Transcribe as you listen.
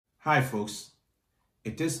Hi folks,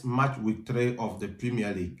 it is match week 3 of the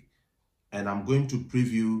Premier League and I'm going to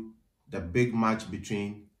preview the big match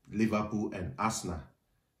between Liverpool and Arsenal.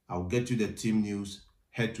 I'll get you the team news,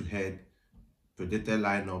 head-to-head, predicted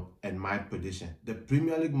lineup and my prediction. The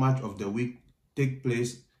Premier League match of the week takes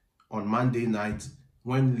place on Monday night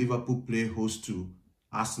when Liverpool play host to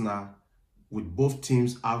Arsenal with both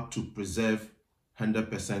teams out to preserve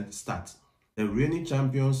 100% start. The reigning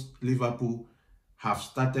champions Liverpool have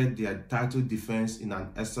started their title defense in an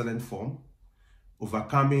excellent form,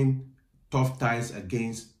 overcoming tough ties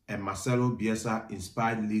against a Marcelo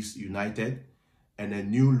Bielsa-inspired Leeds United and a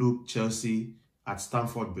new-look Chelsea at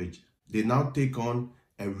Stamford Bridge. They now take on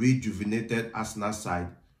a rejuvenated Arsenal side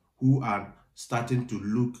who are starting to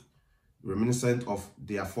look reminiscent of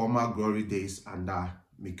their former glory days under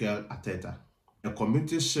Mikel Arteta. The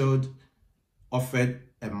Community Shield offered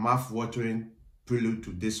a mouth-watering prelude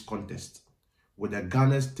to this contest, with the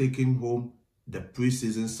Gunners taking home the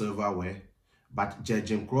pre-season silverware, but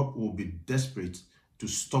Jurgen Klopp will be desperate to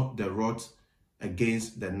stop the rot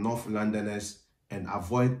against the North Londoners and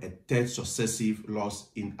avoid a third successive loss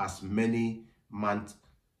in as many months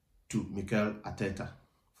to Mikel Arteta.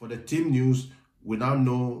 For the team news, we now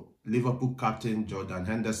know Liverpool captain Jordan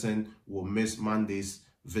Henderson will miss Monday's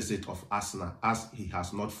visit of Arsenal as he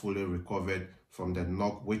has not fully recovered from the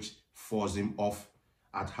knock which forced him off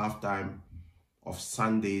at halftime of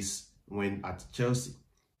Sunday's win at Chelsea.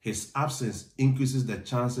 His absence increases the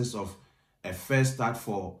chances of a fair start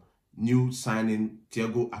for new signing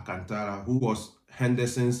Thiago Alcantara, who was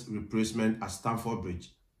Henderson's replacement at Stamford Bridge.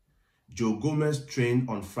 Joe Gomez trained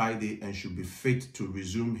on Friday and should be fit to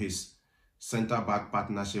resume his centre-back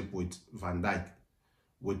partnership with Van Dijk,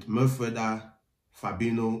 with midfielder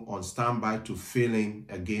Fabinho on standby to fill in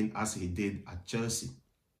again as he did at Chelsea.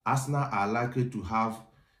 Arsenal are likely to have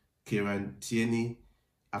Kieran Tierney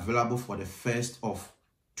available for the first of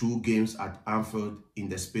 2 games at Anfield in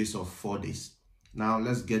the space of 4 days. Now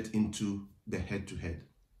let's get into the head-to-head.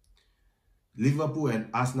 Liverpool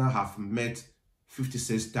and Arsenal have met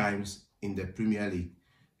 56 times in the Premier League.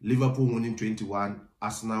 Liverpool winning 21,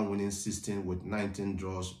 Arsenal winning 16 with 19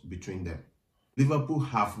 draws between them. Liverpool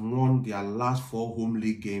have won their last 4 home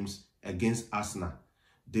league games against Arsenal.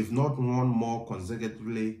 They've not won more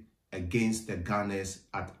consecutively against the Gunners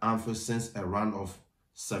at Anfield since a run of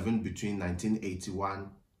 7 between 1981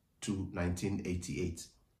 to 1988.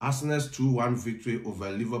 Arsenal's 2-1 victory over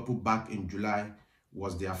Liverpool back in July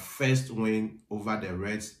was their first win over the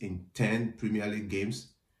Reds in 10 Premier League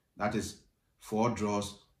games. That is 4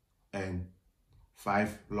 draws and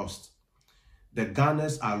 5 lost. The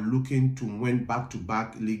Gunners are looking to win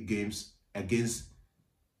back-to-back league games against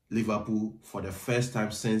Liverpool for the first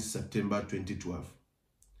time since September 2012.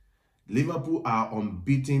 Liverpool are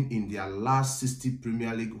unbeaten in their last 60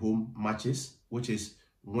 Premier League home matches, which is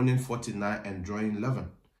winning 49 and drawing 11,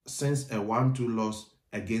 since a 1-2 loss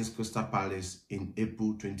against Crystal Palace in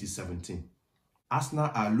April 2017. Arsenal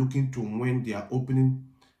are looking to win their opening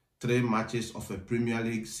 3 matches of a Premier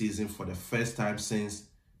League season for the first time since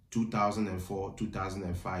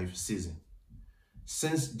 2004-2005 season.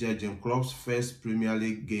 Since Jurgen Klopp's first Premier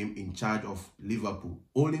League game in charge of Liverpool,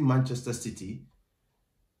 only Manchester City,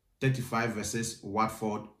 35 versus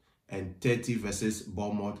Watford and 30 versus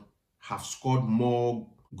Bournemouth, have scored more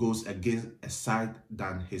goals against a side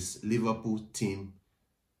than his Liverpool team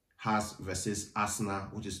has versus Arsenal,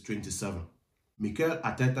 which is 27. Mikel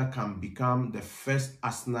Arteta can become the first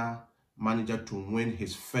Arsenal manager to win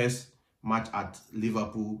his first match at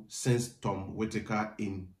Liverpool since Tom Whittaker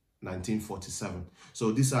in 1947.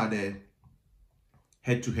 So these are the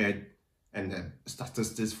head-to-head and the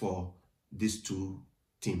statistics for these 2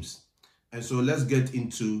 teams. And so let's get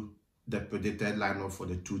into the predicted lineup for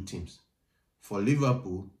the 2 teams. For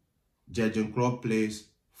Liverpool, Jurgen Klopp plays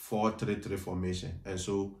 4-3-3 formation, and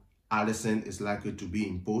so Alisson is likely to be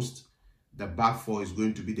in post. The back 4 is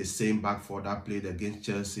going to be the same back 4 that played against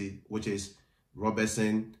Chelsea, which is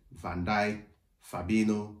Robertson, Van Dijk,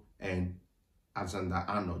 Fabinho, and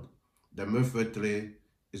Alexander-Arnold. The midfield 3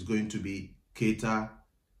 is going to be Keita,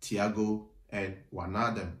 Thiago, and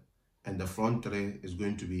Wijnaldum. And the front 3 is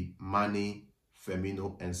going to be Mane,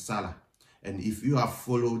 Firmino, and Salah. And if you have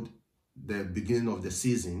followed the beginning of the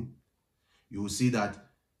season, you will see that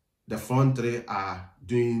the front 3 are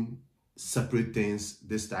doing separate things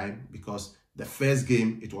this time, because the first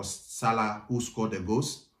game, it was Salah who scored the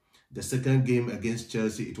goals. The second game against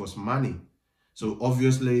Chelsea, it was Mane. So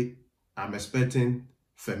obviously, I'm expecting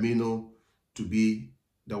Firmino to be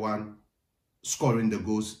the one scoring the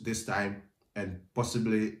goals this time, and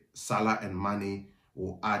possibly Salah and Mane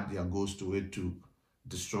will add their goals to it to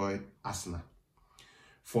destroy Arsenal.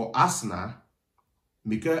 For Arsenal,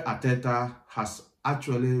 Mikel Arteta has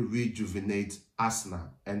actually rejuvenated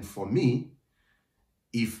Arsenal. And for me,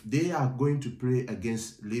 if they are going to play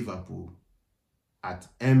against Liverpool at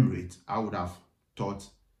Emirates, I would have thought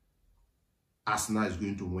Arsenal is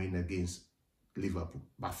going to win against Liverpool.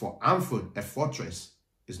 But for Anfield, a fortress,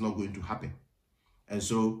 is not going to happen. And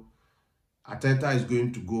so Arteta is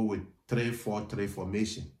going to go with 3-4-3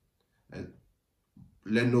 formation.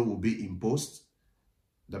 Leno will be in post.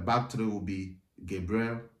 The back three will be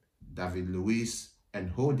Gabriel, David Luiz, and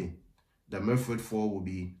Holding. The midfield four will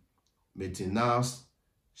be Martinez,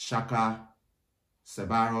 Xhaka,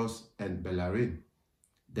 Ceballos, and Bellerin.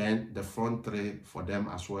 Then the front three for them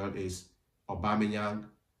as well is Aubameyang,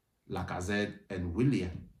 Lacazette, and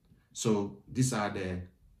Willian. So these are the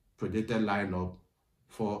predicted lineup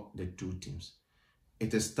for the two teams.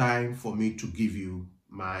 It is time for me to give you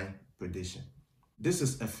my prediction. This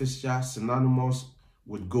is a fixture synonymous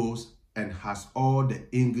with goals and has all the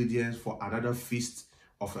ingredients for another feast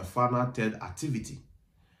of a final third activity.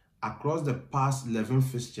 Across the past 11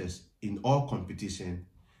 fixtures in all competition,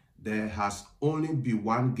 there has only been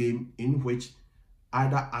one game in which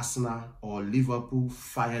either Arsenal or Liverpool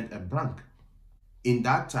fired a blank. In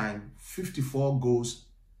that time, 54 goals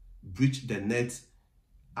breached the net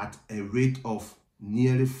at a rate of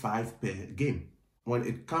nearly 5 per game. When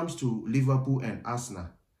it comes to Liverpool and Arsenal,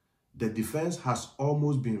 the defense has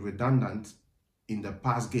almost been redundant in the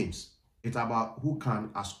past games. It's about who can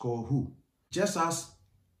outscore who. Just as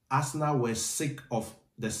Arsenal were sick of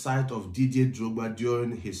the sight of Didier Drogba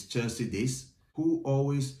during his Chelsea days, who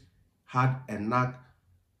always had a knack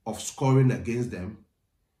of scoring against them,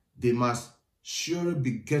 they must surely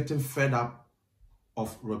be getting fed up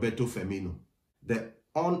of Roberto Firmino. The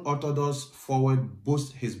unorthodox forward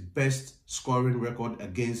boasts his best scoring record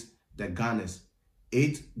against the Gunners,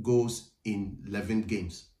 8 goals in 11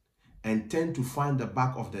 games, and tend to find the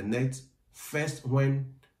back of the net first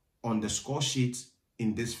when on the score sheet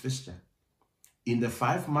in this fixture. In the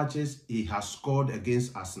 5 matches he has scored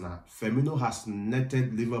against Arsenal, Firmino has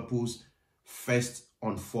netted Liverpool's first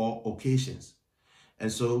on 4 occasions.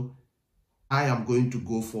 And so I am going to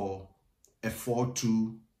go for a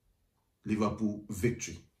 4-2 Liverpool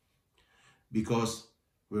victory. Because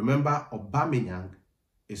remember, Aubameyang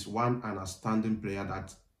is an outstanding player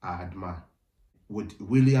that I admire. With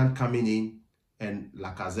Willian coming in and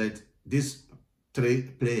Lacazette, these 3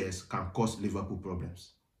 players can cause Liverpool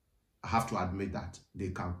problems. I have to admit that they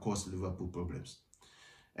can cause Liverpool problems.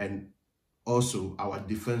 And also, our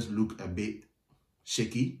defense look a bit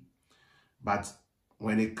shaky. But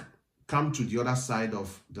when it comes to the other side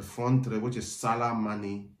of the front three, which is Salah,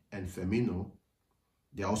 Mane, and Firmino,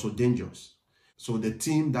 they are also dangerous. So the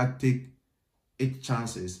team that take 8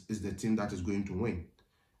 chances is the team that is going to win.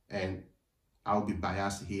 And I'll be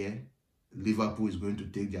biased here. Liverpool is going to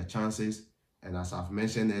take their chances. And as I've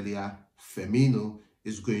mentioned earlier, Firmino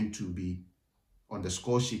is going to be on the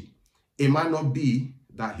score sheet. It might not be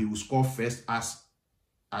that he will score first, as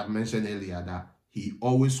I mentioned earlier, that he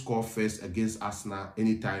always scores first against Arsenal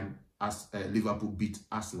anytime as Liverpool beat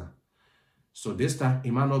Arsenal. So this time,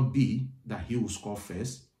 it might not be that he will score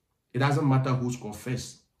first. It doesn't matter who scores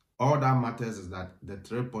first. All that matters is that the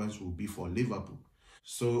 3 points will be for Liverpool.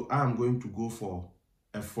 So I'm going to go for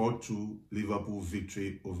a 4-2 Liverpool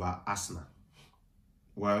victory over Arsenal.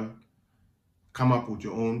 Well, come up with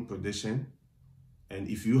your own prediction. And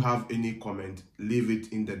if you have any comment, leave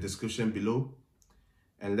it in the description below.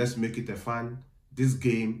 And let's make it a fun. This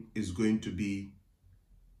game is going to be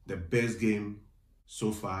the best game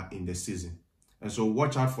so far in the season. And so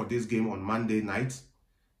watch out for this game on Monday night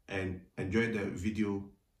and enjoy the video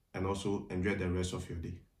and also enjoy the rest of your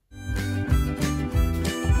day.